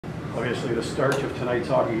Obviously, the start of tonight's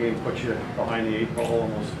hockey game put you behind the eight ball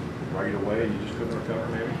almost right away, and you just couldn't recover,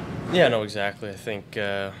 maybe? Yeah, no, exactly. I think,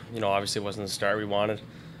 obviously it wasn't the start we wanted.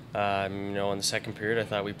 In the second period, I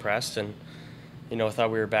thought we pressed and, I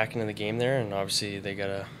thought we were back into the game there. And obviously they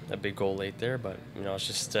got a big goal late there. But, it's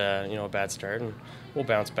just, a bad start. And we'll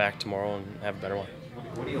bounce back tomorrow and have a better one.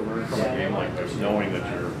 What do you learn from a game like this, knowing that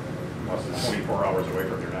you're less than 24 hours away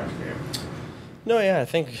from your next game? No, yeah, I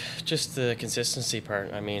think just the consistency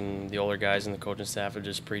part. I mean, the older guys and the coaching staff have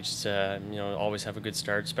just preached, always have a good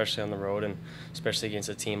start, especially on the road, and especially against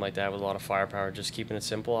a team like that with a lot of firepower, just keeping it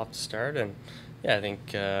simple off the start. And yeah, I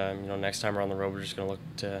think, next time we're on the road, we're just going to look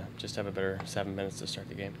to just have a better 7 minutes to start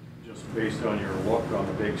the game. Just based on your look on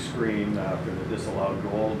the big screen after the disallowed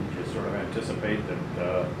goal, did you sort of anticipate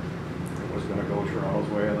that it was going to go Toronto's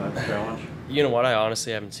way in that challenge? You know what? I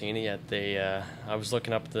honestly haven't seen it yet. I was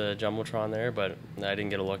looking up the jumbotron there, but I didn't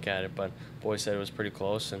get a look at it. But boys said it was pretty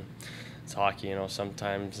close, and it's hockey.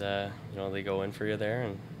 Sometimes they go in for you there,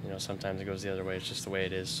 and sometimes it goes the other way. It's just the way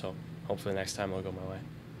it is. So hopefully next time it'll go my way.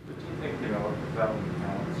 But do you think the development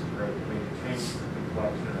counts right? Change the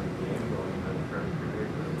complexion of the game going into the first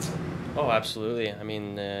period? Oh, absolutely. I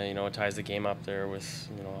mean, it ties the game up there with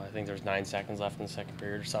I think there's 9 seconds left in the second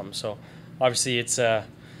period or something. So obviously it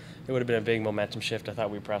would have been a big momentum shift. I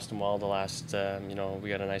thought we pressed them well the last, we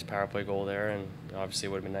got a nice power play goal there, and obviously it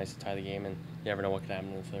would have been nice to tie the game, and you never know what could happen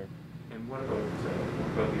in the third. And what about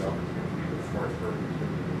the opportunity with Forsberg?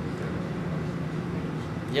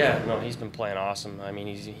 Yeah, no, he's been playing awesome. I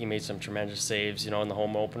mean, he made some tremendous saves, in the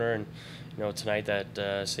home opener, and tonight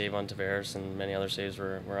that save on Batherson and many other saves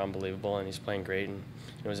were unbelievable, and he's playing great, and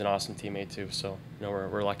he's an awesome teammate too. So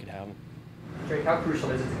we're lucky to have him. Jake, how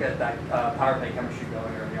crucial is it to get that power play chemistry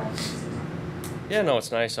going early on in the season? Yeah, no,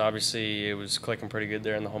 it's nice. Obviously, it was clicking pretty good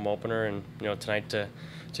there in the home opener, and tonight to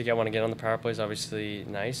get one again on the power play is obviously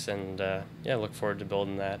nice, and look forward to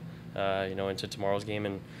building that, into tomorrow's game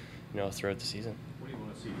and throughout the season. What do you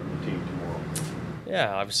want to see from the team tomorrow?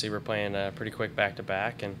 Yeah, obviously we're playing pretty quick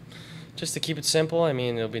back-to-back, and just to keep it simple, I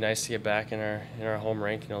mean, it'll be nice to get back in our home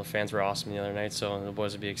rink. The fans were awesome the other night, so the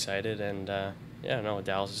boys will be excited, and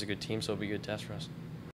Dallas is a good team, so it'll be a good test for us.